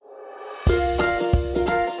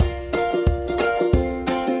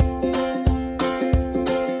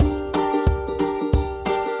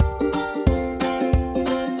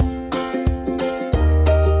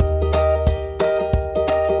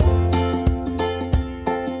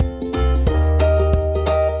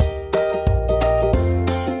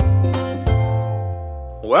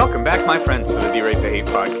my friends, to the D-Rate the Hate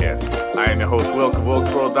podcast. I am your host, Wilk of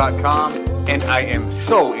WilkWorld.com, and I am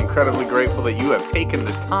so incredibly grateful that you have taken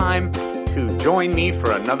the time to join me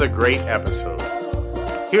for another great episode.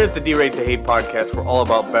 Here at the D-Rate the Hate podcast, we're all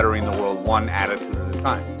about bettering the world one attitude at a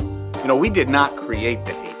time. You know, we did not create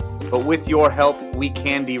the hate, but with your help, we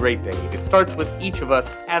can derate the hate. It starts with each of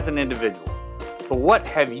us as an individual. So what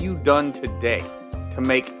have you done today to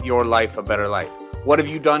make your life a better life? What have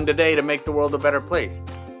you done today to make the world a better place?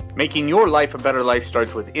 Making your life a better life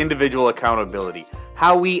starts with individual accountability.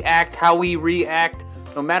 How we act, how we react,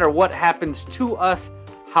 no matter what happens to us,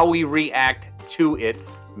 how we react to it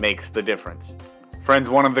makes the difference. Friends,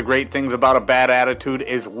 one of the great things about a bad attitude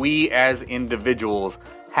is we as individuals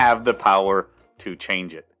have the power to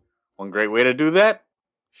change it. One great way to do that,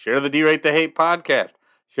 share the D-Rate the Hate podcast.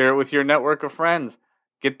 Share it with your network of friends.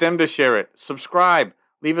 Get them to share it. Subscribe.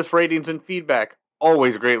 Leave us ratings and feedback.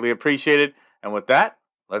 Always greatly appreciated. And with that,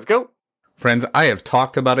 let's go. Friends, I have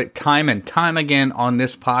talked about it time and time again on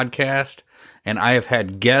this podcast, and I have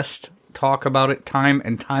had guests talk about it time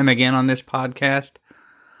and time again on this podcast.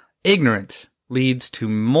 Ignorance leads to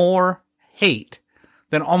more hate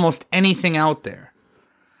than almost anything out there.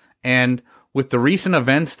 And with the recent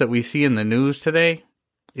events that we see in the news today,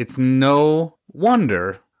 it's no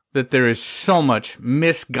wonder that there is so much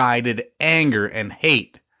misguided anger and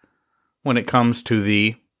hate when it comes to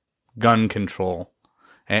the gun control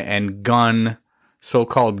and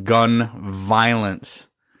so-called gun violence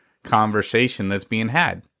conversation that's being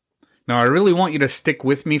had. Now, I really want you to stick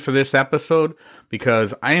with me for this episode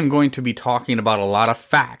because I am going to be talking about a lot of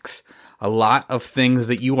facts, a lot of things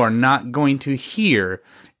that you are not going to hear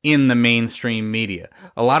in the mainstream media,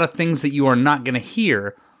 a lot of things that you are not going to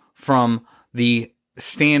hear from the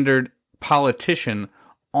standard politician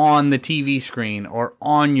on the TV screen or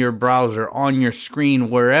on your browser, on your screen,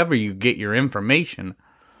 wherever you get your information.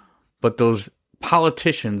 But those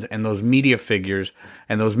politicians and those media figures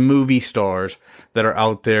and those movie stars that are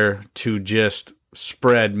out there to just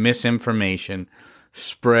spread misinformation,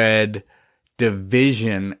 spread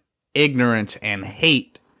division, ignorance, and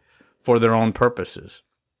hate for their own purposes.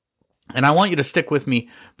 And I want you to stick with me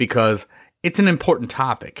because it's an important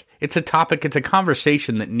topic. It's a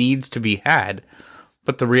conversation that needs to be had.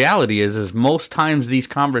 But the reality is most times these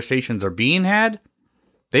conversations are being had,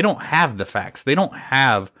 they don't have the facts. They don't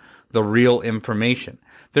have the real information.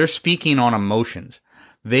 They're speaking on emotions.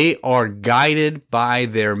 They are guided by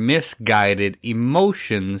their misguided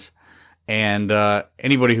emotions. And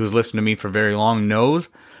anybody who's listened to me for very long knows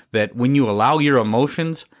that when you allow your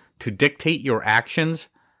emotions to dictate your actions,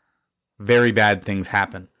 very bad things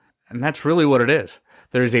happen. And that's really what it is.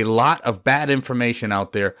 There's a lot of bad information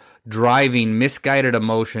out there driving misguided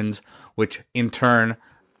emotions, which in turn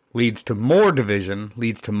leads to more division,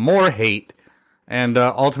 leads to more hate, and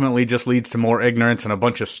ultimately just leads to more ignorance and a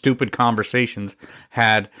bunch of stupid conversations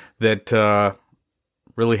had that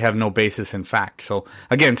really have no basis in fact. So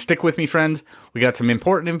again, stick with me, friends. We got some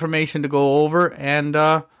important information to go over, and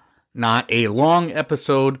not a long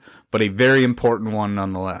episode, but a very important one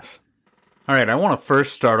nonetheless. All right, I want to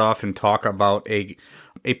first start off and talk about a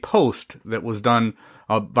post that was done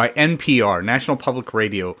by NPR, National Public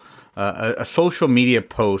Radio, a social media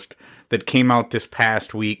post that came out this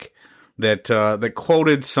past week that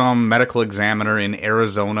quoted some medical examiner in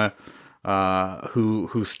Arizona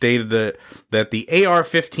who stated that the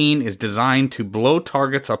AR-15 is designed to blow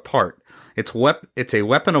targets apart. It's a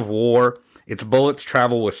weapon of war. Its bullets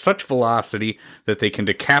travel with such velocity that they can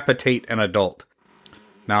decapitate an adult.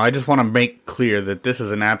 Now, I just want to make clear that this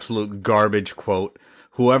is an absolute garbage quote.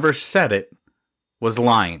 Whoever said it was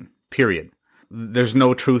lying, period. There's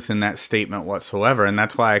no truth in that statement whatsoever, and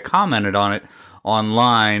that's why I commented on it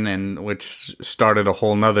online, and which started a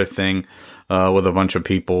whole nother thing with a bunch of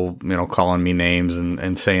people, calling me names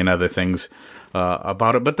and saying other things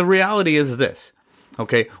about it. But the reality is this,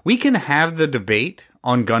 okay? We can have the debate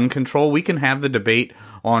on gun control. We can have the debate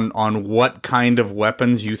on what kind of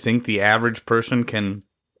weapons you think the average person can,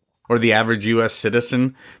 or the average U.S.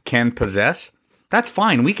 citizen can possess. That's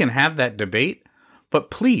fine. We can have that debate. But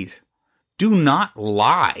please, do not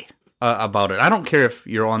lie about it. I don't care if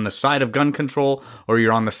you're on the side of gun control or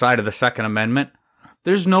you're on the side of the Second Amendment.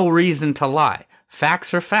 There's no reason to lie.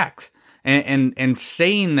 Facts are facts. And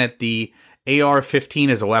saying that the AR-15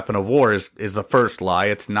 is a weapon of war is the first lie.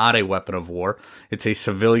 It's not a weapon of war. It's a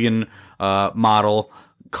civilian model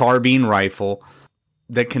carbine rifle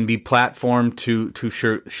that can be platformed to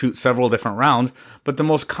shoot several different rounds, but the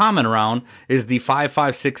most common round is the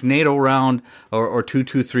 5.56 NATO round or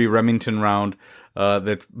 2.23 Remington round.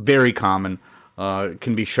 That's very common.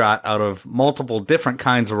 Can be shot out of multiple different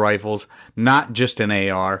kinds of rifles, not just an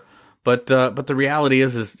AR, But the reality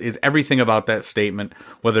is everything about that statement,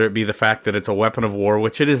 whether it be the fact that it's a weapon of war,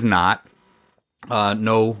 which it is not.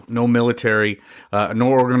 No military, no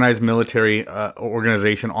organized military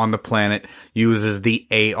organization on the planet uses the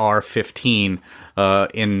AR-15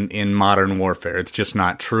 in modern warfare. It's just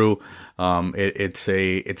not true. It's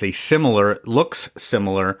a similar, looks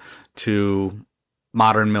similar to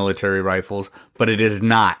modern military rifles, but it is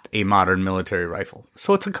not a modern military rifle.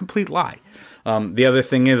 So it's a complete lie. The other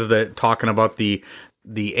thing is that talking about the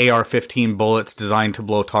AR-15 bullets designed to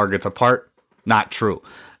blow targets apart, not true.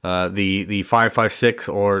 The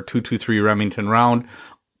 5.56 or 2.23 Remington round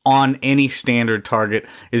on any standard target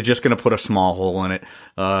is just going to put a small hole in it.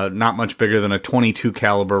 Not much bigger than a .22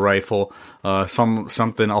 caliber rifle.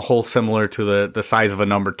 Something a hole similar to the size of a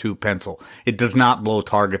number 2 pencil. It does not blow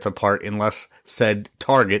targets apart unless said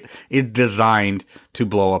target is designed to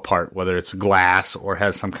blow apart, whether it's glass or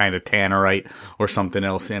has some kind of tannerite or something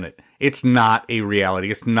else in it. It's not a reality.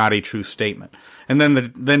 It's not a true statement. And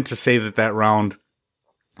then to say that round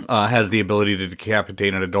has the ability to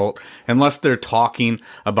decapitate an adult, unless they're talking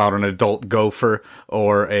about an adult gopher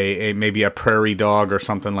or maybe a prairie dog or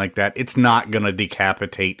something like that, it's not going to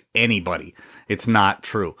decapitate anybody. It's not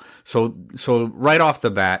true. So right off the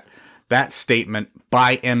bat, that statement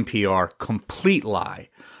by NPR, complete lie.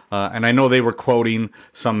 And I know they were quoting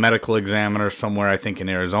some medical examiner somewhere, I think in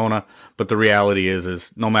Arizona, but the reality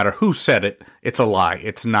is no matter who said it, it's a lie.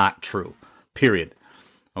 It's not true. Period.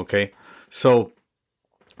 Okay? So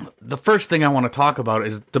the first thing I want to talk about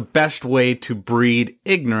is the best way to breed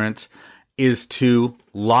ignorance is to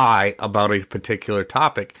lie about a particular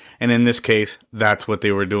topic. And in this case, that's what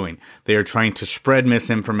they were doing. They are trying to spread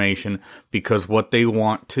misinformation because what they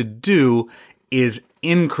want to do is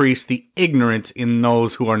increase the ignorance in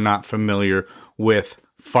those who are not familiar with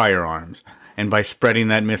firearms. And by spreading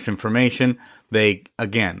that misinformation, they,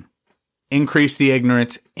 again, increase the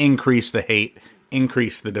ignorance, increase the hate,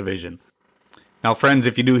 increase the division. Now, friends,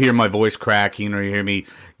 if you do hear my voice cracking or you hear me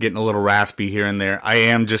getting a little raspy here and there, I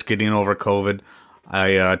am just getting over COVID.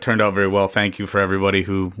 I turned out very well. Thank you for everybody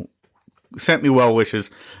who sent me well wishes.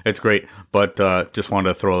 It's great, but just wanted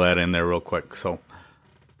to throw that in there real quick. So,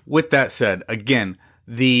 with that said, again,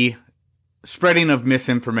 the spreading of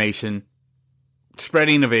misinformation,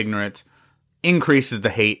 spreading of ignorance, increases the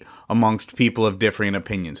hate amongst people of differing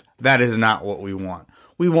opinions. That is not what we want.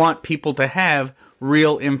 We want people to have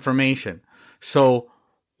real information. So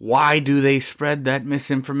why do they spread that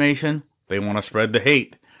misinformation? They want to spread the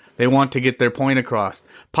hate. They want to get their point across.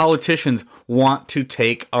 Politicians want to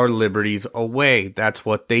take our liberties away. That's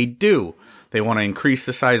what they do. They want to increase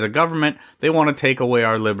the size of government. They want to take away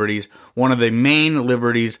our liberties. One of the main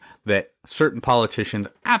liberties that certain politicians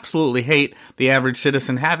absolutely hate the average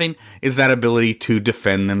citizen having is that ability to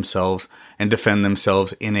defend themselves and defend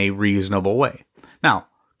themselves in a reasonable way. Now,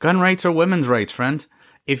 gun rights are women's rights, friends.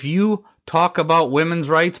 If you talk about women's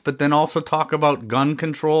rights, but then also talk about gun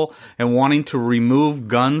control and wanting to remove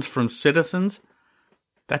guns from citizens,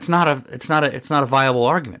 it's not a viable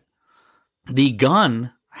argument. The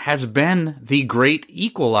gun has been the great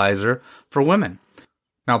equalizer for women.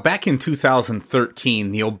 Now, back in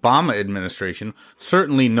 2013, the Obama administration,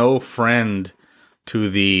 certainly no friend to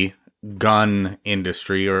the gun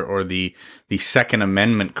industry or the Second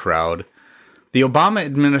Amendment crowd, the Obama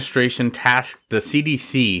administration tasked the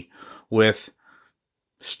CDC with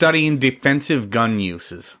studying defensive gun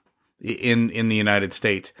uses in the United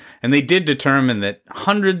States. And they did determine that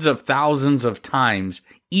hundreds of thousands of times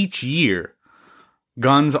each year,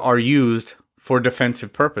 guns are used for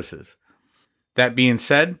defensive purposes. That being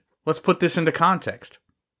said, let's put this into context.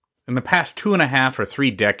 In the past 2.5 or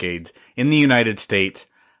 3 decades in the United States,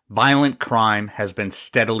 violent crime has been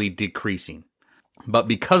steadily decreasing. But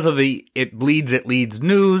because of the it leads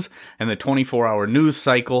news and the 24-hour news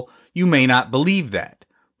cycle, you may not believe that.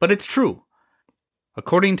 But it's true.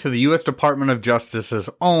 According to the U.S. Department of Justice's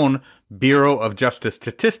own Bureau of Justice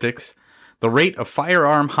Statistics, the rate of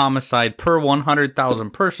firearm homicide per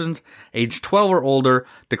 100,000 persons aged 12 or older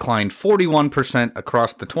declined 41%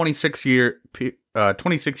 across the 26-year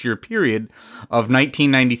period of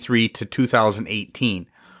 1993 to 2018,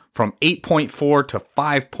 from 8.4 to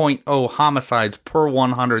 5.0 homicides per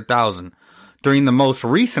 100,000. During the most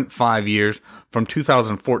recent 5 years, from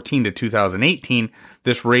 2014 to 2018,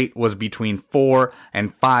 this rate was between 4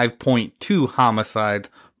 and 5.2 homicides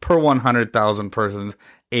per 100,000 persons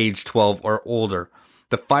aged 12 or older.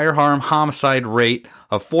 The firearm homicide rate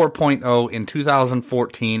of 4.0 in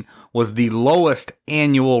 2014 was the lowest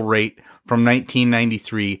annual rate from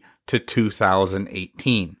 1993 to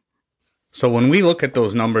 2018. So when we look at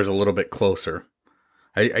those numbers a little bit closer,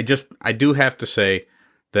 I do have to say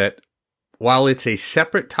that while it's a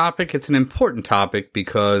separate topic, it's an important topic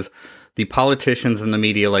because the politicians and the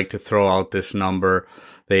media like to throw out this number.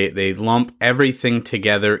 They lump everything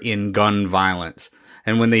together in gun violence.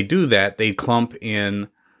 And when they do that, they clump in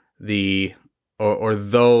or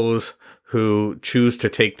those who choose to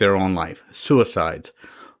take their own life, suicides,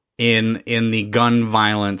 in the gun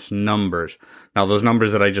violence numbers. Now, those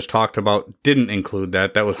numbers that I just talked about didn't include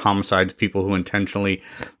that. That was homicides, people who intentionally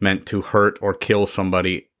meant to hurt or kill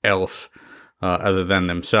somebody else other than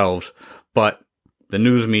themselves. But the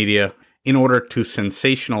news media, in order to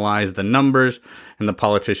sensationalize the numbers, and the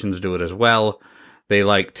politicians do it as well, they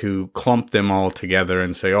like to clump them all together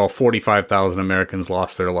and say, 45,000 Americans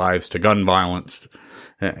lost their lives to gun violence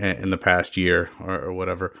in the past year or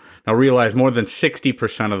whatever. Now realize more than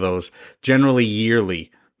 60% of those, generally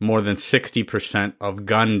yearly, more than 60% of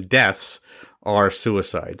gun deaths are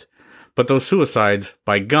suicides. But those suicides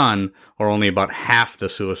by gun are only about half the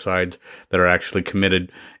suicides that are actually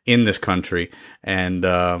committed in this country. And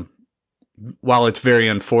while it's very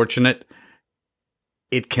unfortunate,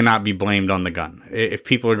 it cannot be blamed on the gun. If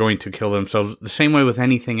people are going to kill themselves, the same way with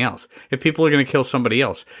anything else. If people are going to kill somebody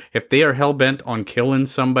else, if they are hell-bent on killing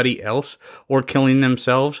somebody else or killing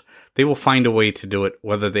themselves, they will find a way to do it,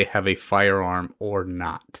 whether they have a firearm or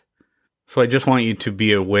not. So I just want you to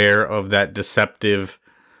be aware of that deceptive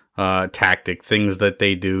tactic, things that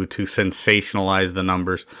they do to sensationalize the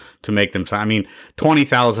numbers, to make them...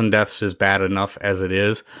 20,000 deaths is bad enough as it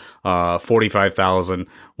is. 45,000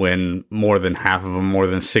 when more than half of them, more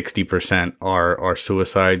than 60% are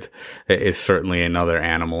suicides, is certainly another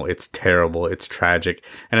animal. It's terrible. It's tragic.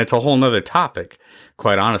 And it's a whole nother topic,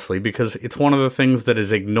 quite honestly, because it's one of the things that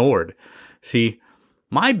is ignored. See,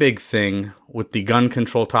 my big thing with the gun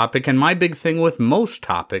control topic, and my big thing with most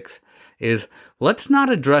topics, is let's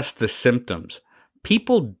not address the symptoms.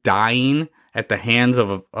 People dying at the hands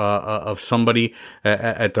of somebody,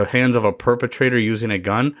 at the hands of a perpetrator using a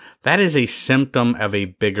gun, that is a symptom of a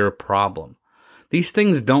bigger problem. These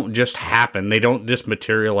things don't just happen. They don't just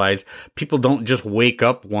materialize. People don't just wake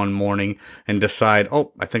up one morning and decide,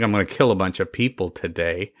 I think I'm going to kill a bunch of people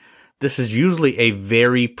today. This is usually a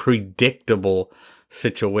very predictable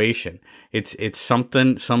situation. It's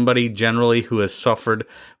somebody generally who has suffered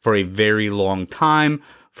for a very long time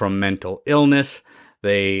from mental illness.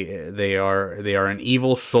 They are an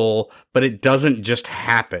evil soul, but it doesn't just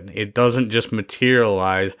happen. It doesn't just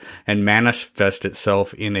materialize and manifest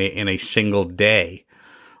itself in a single day.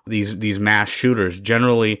 These mass shooters,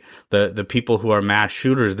 generally the people who are mass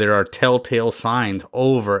shooters, there are telltale signs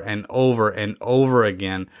over and over and over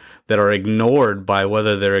again that are ignored by,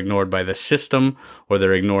 whether they're ignored by the system, or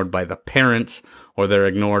they're ignored by the parents, or they're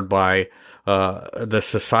ignored by the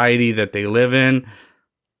society that they live in.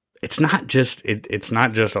 It's not just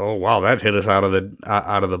oh wow, that hit us out of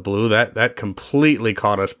the blue. That completely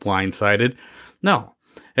caught us blindsided. No.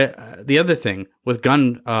 The other thing with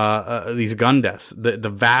these gun deaths,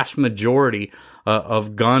 the vast majority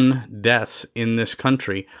of gun deaths in this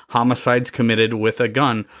country, homicides committed with a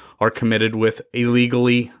gun, are committed with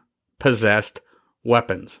illegally possessed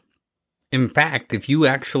weapons. In fact, if you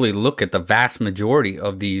actually look at the vast majority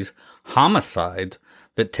of these homicides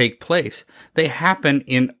that take place, they happen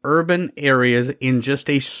in urban areas in just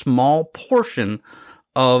a small portion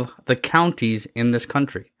of the counties in this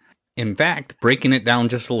country. In fact, breaking it down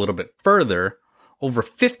just a little bit further, over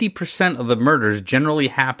 50% of the murders generally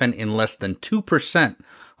happen in less than 2%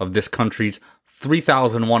 of this country's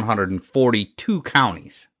 3,142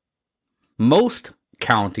 counties. Most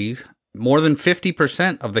counties, more than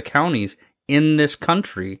 50% of the counties in this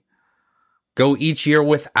country, go each year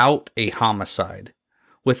without a homicide,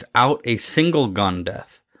 without a single gun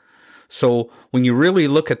death. So when you really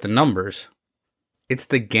look at the numbers, it's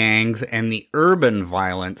the gangs and the urban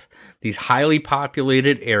violence, these highly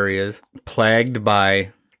populated areas plagued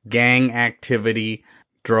by gang activity,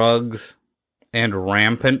 drugs, and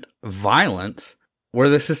rampant violence, where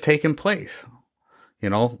this has taken place. You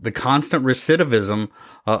know, the constant recidivism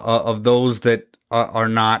of those that are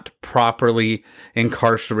not properly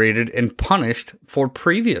incarcerated and punished for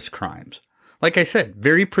previous crimes. Like I said,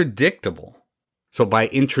 very predictable. So by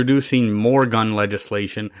introducing more gun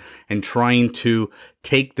legislation and trying to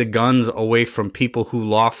take the guns away from people who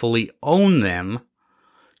lawfully own them,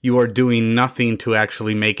 you are doing nothing to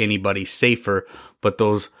actually make anybody safer, but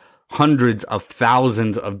those hundreds of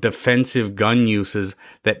thousands of defensive gun uses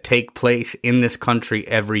that take place in this country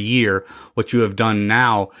every year. What you have done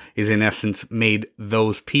now is, in essence, made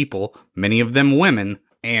those people, many of them women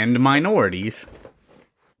and minorities,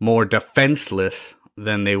 more defenseless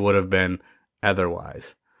than they would have been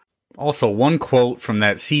otherwise. Also, one quote from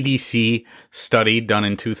that CDC study done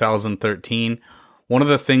in 2013, one of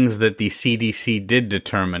the things that the CDC did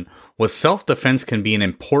determine was self-defense can be an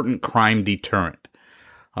important crime deterrent.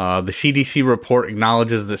 The CDC report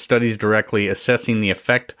acknowledges that studies directly assessing the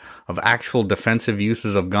effect of actual defensive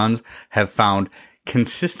uses of guns have found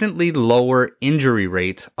consistently lower injury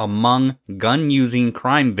rates among gun-using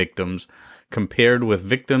crime victims compared with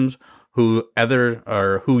victims who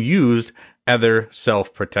used other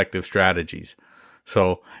self-protective strategies.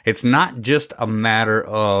 So it's not just a matter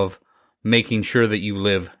of making sure that you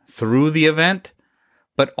live through the event,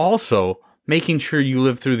 but also making sure you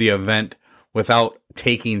live through the event without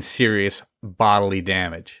taking serious bodily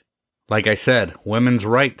damage. Like I said, women's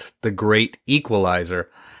rights, the great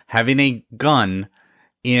equalizer. Having a gun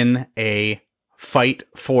in a fight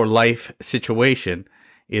for life situation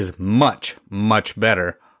is much, much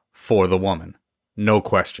better for the woman. No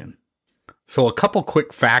question. So a couple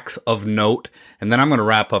quick facts of note, and then I'm going to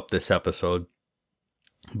wrap up this episode.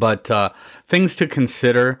 But things to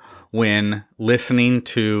consider when listening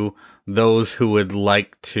to those who would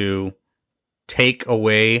like to take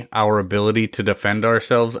away our ability to defend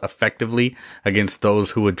ourselves effectively against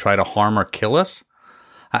those who would try to harm or kill us.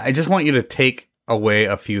 I just want you to take away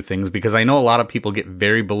a few things, because I know a lot of people get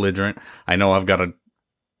very belligerent. I know I've got a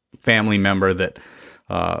family member that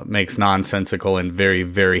makes nonsensical and very,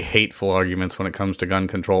 very hateful arguments when it comes to gun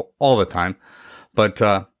control all the time. But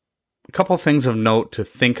a couple of things of note to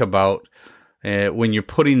think about when you're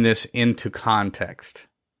putting this into context.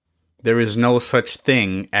 There is no such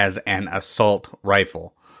thing as an assault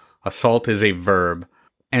rifle. Assault is a verb,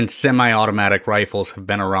 and semi-automatic rifles have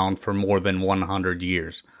been around for more than 100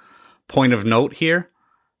 years. Point of note here,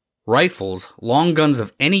 rifles, long guns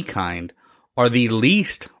of any kind, are the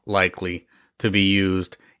least likely to be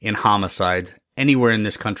used in homicides anywhere in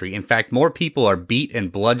this country. In fact, more people are beat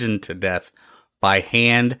and bludgeoned to death by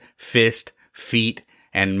hand, fist, feet,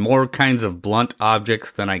 and more kinds of blunt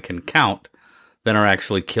objects than I can count than are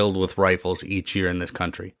actually killed with rifles each year in this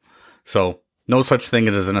country. So, no such thing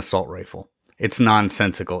as an assault rifle. It's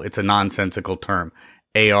nonsensical. It's a nonsensical term.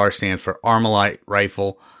 AR stands for Armalite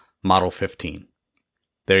Rifle Model 15.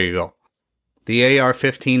 There you go. The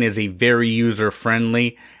AR-15 is a very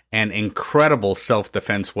user-friendly and incredible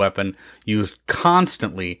self-defense weapon used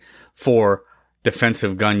constantly for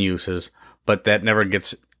defensive gun uses, but that never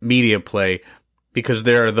gets media play because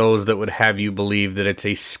there are those that would have you believe that it's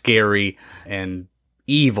a scary and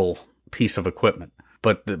evil piece of equipment.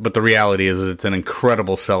 But the reality is it's an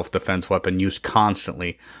incredible self-defense weapon used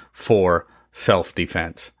constantly for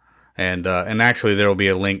self-defense. And actually there will be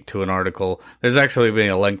a link to an article. There's actually been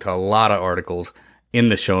a link to a lot of articles in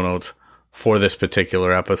the show notes for this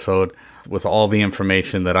particular episode with all the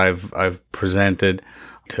information that I've presented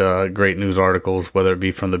to great news articles, whether it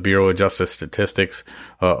be from the Bureau of Justice Statistics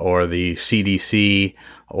or the CDC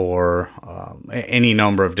or any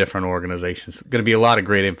number of different organizations. Going to be a lot of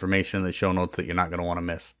great information in the show notes that you're not going to want to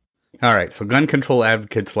miss. All right, so gun control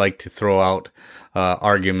advocates like to throw out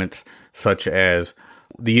arguments such as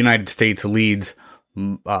the United States leads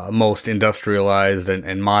most industrialized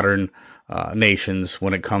and modern nations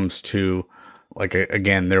when it comes to, like,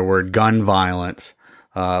 again, their word gun violence,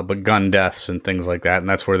 but gun deaths and things like that. And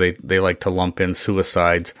that's where they like to lump in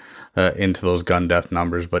suicides into those gun death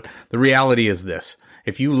numbers. But the reality is this.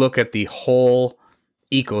 If you look at the whole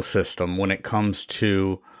ecosystem when it comes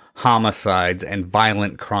to homicides and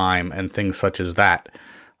violent crime and things such as that,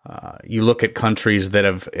 you look at countries that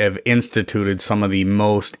have instituted some of the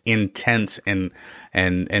most intense and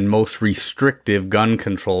most restrictive gun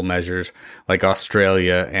control measures, like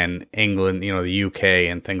Australia and England, the UK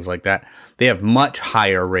and things like that. They have much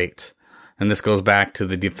higher rates. And this goes back to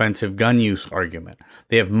the defensive gun use argument.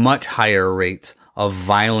 They have much higher rates of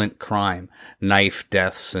violent crime, knife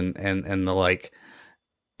deaths and the like,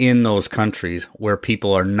 in those countries where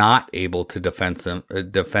people are not able to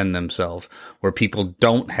defend themselves, where people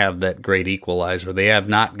don't have that great equalizer.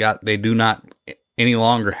 They do not any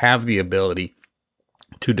longer have the ability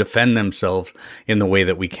to defend themselves in the way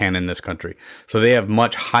that we can in this country. So they have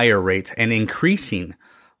much higher rates and increasing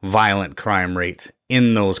violent crime rates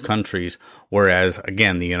in those countries. Whereas,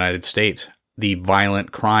 again, the United States, the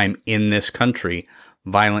violent crime in this country,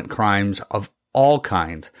 violent crimes of all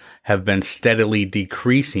kinds, have been steadily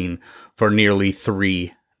decreasing for nearly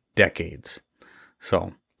 3 decades.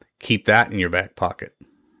 So keep that in your back pocket.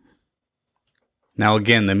 Now,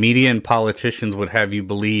 again, the media and politicians would have you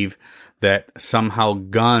believe that somehow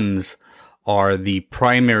guns are the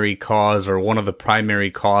primary cause or one of the primary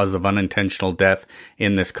cause of unintentional death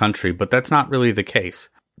in this country, but that's not really the case.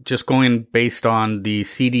 Just going based on the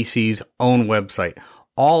CDC's own website,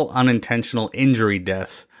 all unintentional injury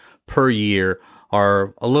deaths per year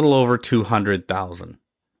are a little over 200,000,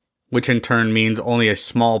 which in turn means only a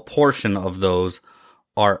small portion of those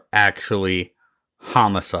are actually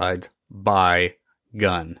homicides by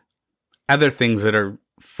gun. Other things that are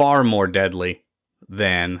far more deadly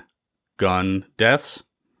than gun deaths,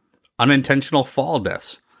 unintentional fall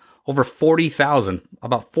deaths. Over 40,000,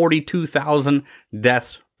 about 42,000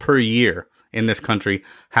 deaths per year in this country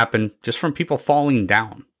happen just from people falling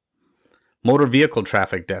down. Motor vehicle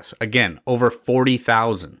traffic deaths, again, over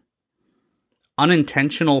 40,000.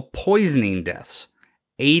 Unintentional poisoning deaths,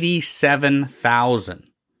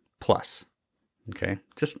 87,000 plus. Okay,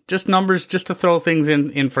 just numbers, just to throw things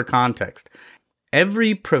in for context.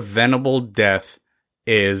 Every preventable death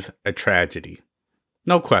is a tragedy.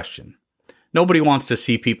 No question. Nobody wants to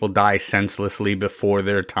see people die senselessly before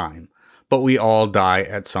their time, but we all die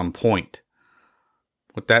at some point.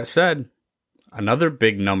 With that said, another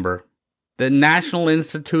big number. The National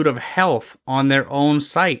Institute of Health on their own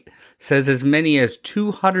site says as many as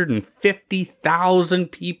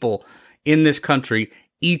 250,000 people in this country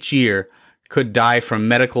each year could die from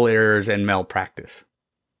medical errors and malpractice.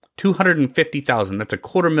 250,000, that's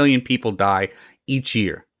 250,000 people die each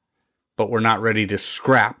year. But we're not ready to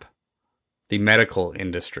scrap the medical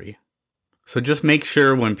industry. So just make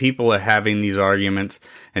sure when people are having these arguments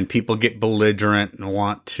and people get belligerent and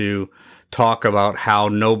want to talk about how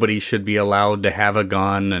nobody should be allowed to have a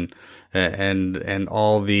gun and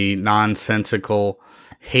all the nonsensical,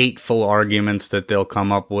 hateful arguments that they'll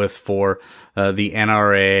come up with for the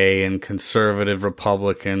NRA and conservative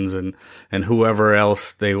Republicans and whoever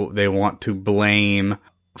else they want to blame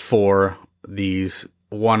for these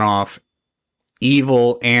one-off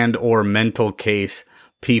evil and or mental case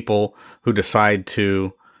people who decide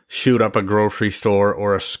to shoot up a grocery store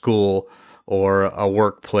or a school or a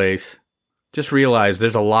workplace. Just realize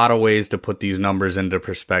there's a lot of ways to put these numbers into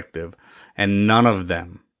perspective, and none of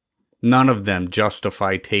them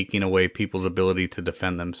justify taking away people's ability to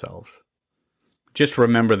defend themselves. Just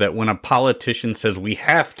remember that when a politician says we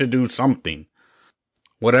have to do something,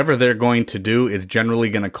 whatever they're going to do is generally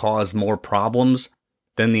going to cause more problems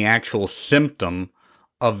than the actual symptom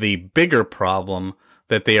of the bigger problem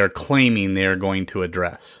that they are claiming they are going to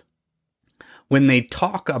address. When they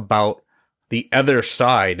talk about the other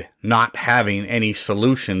side not having any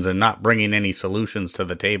solutions and not bringing any solutions to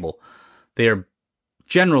the table, they are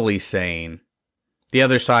generally saying the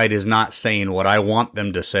other side is not saying what I want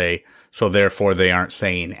them to say, so therefore they aren't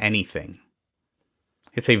saying anything.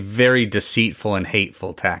 It's a very deceitful and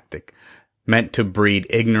hateful tactic, meant to breed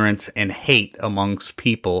ignorance and hate amongst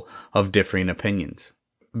people of differing opinions.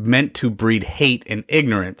 Meant to breed hate and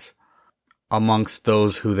ignorance amongst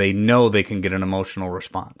those who they know they can get an emotional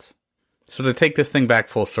response. So to take this thing back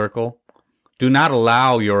full circle, do not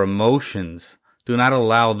allow your emotions, do not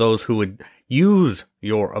allow those who would use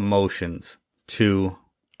your emotions to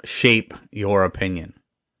shape your opinion.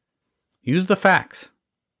 Use the facts,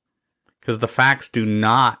 because the facts do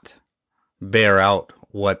not bear out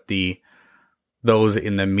what those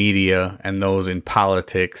in the media and those in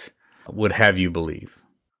politics would have you believe.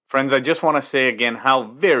 Friends, I just want to say again how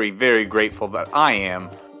very, very grateful that I am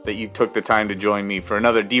that you took the time to join me for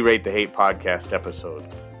another D-Rate the Hate podcast episode.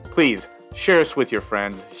 Please share us with your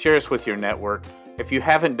friends, share us with your network. If you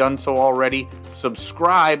haven't done so already,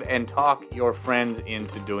 subscribe and talk your friends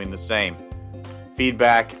into doing the same.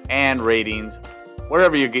 Feedback and ratings,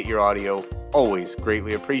 wherever you get your audio, always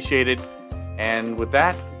greatly appreciated. And with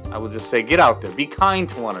that, I will just say, get out there, be kind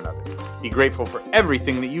to one another, be grateful for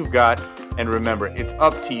everything that you've got, and remember, it's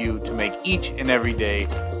up to you to make each and every day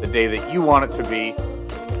the day that you want it to be.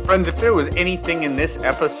 Friends, if there was anything in this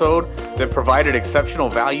episode that provided exceptional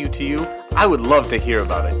value to you, I would love to hear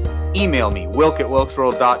about it. Email me,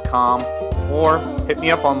 wilk@wilksworld.com, or hit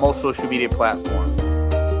me up on most social media platforms.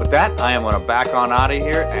 With that, I am going to back on out of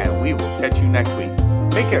here, and we will catch you next week.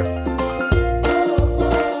 Take care.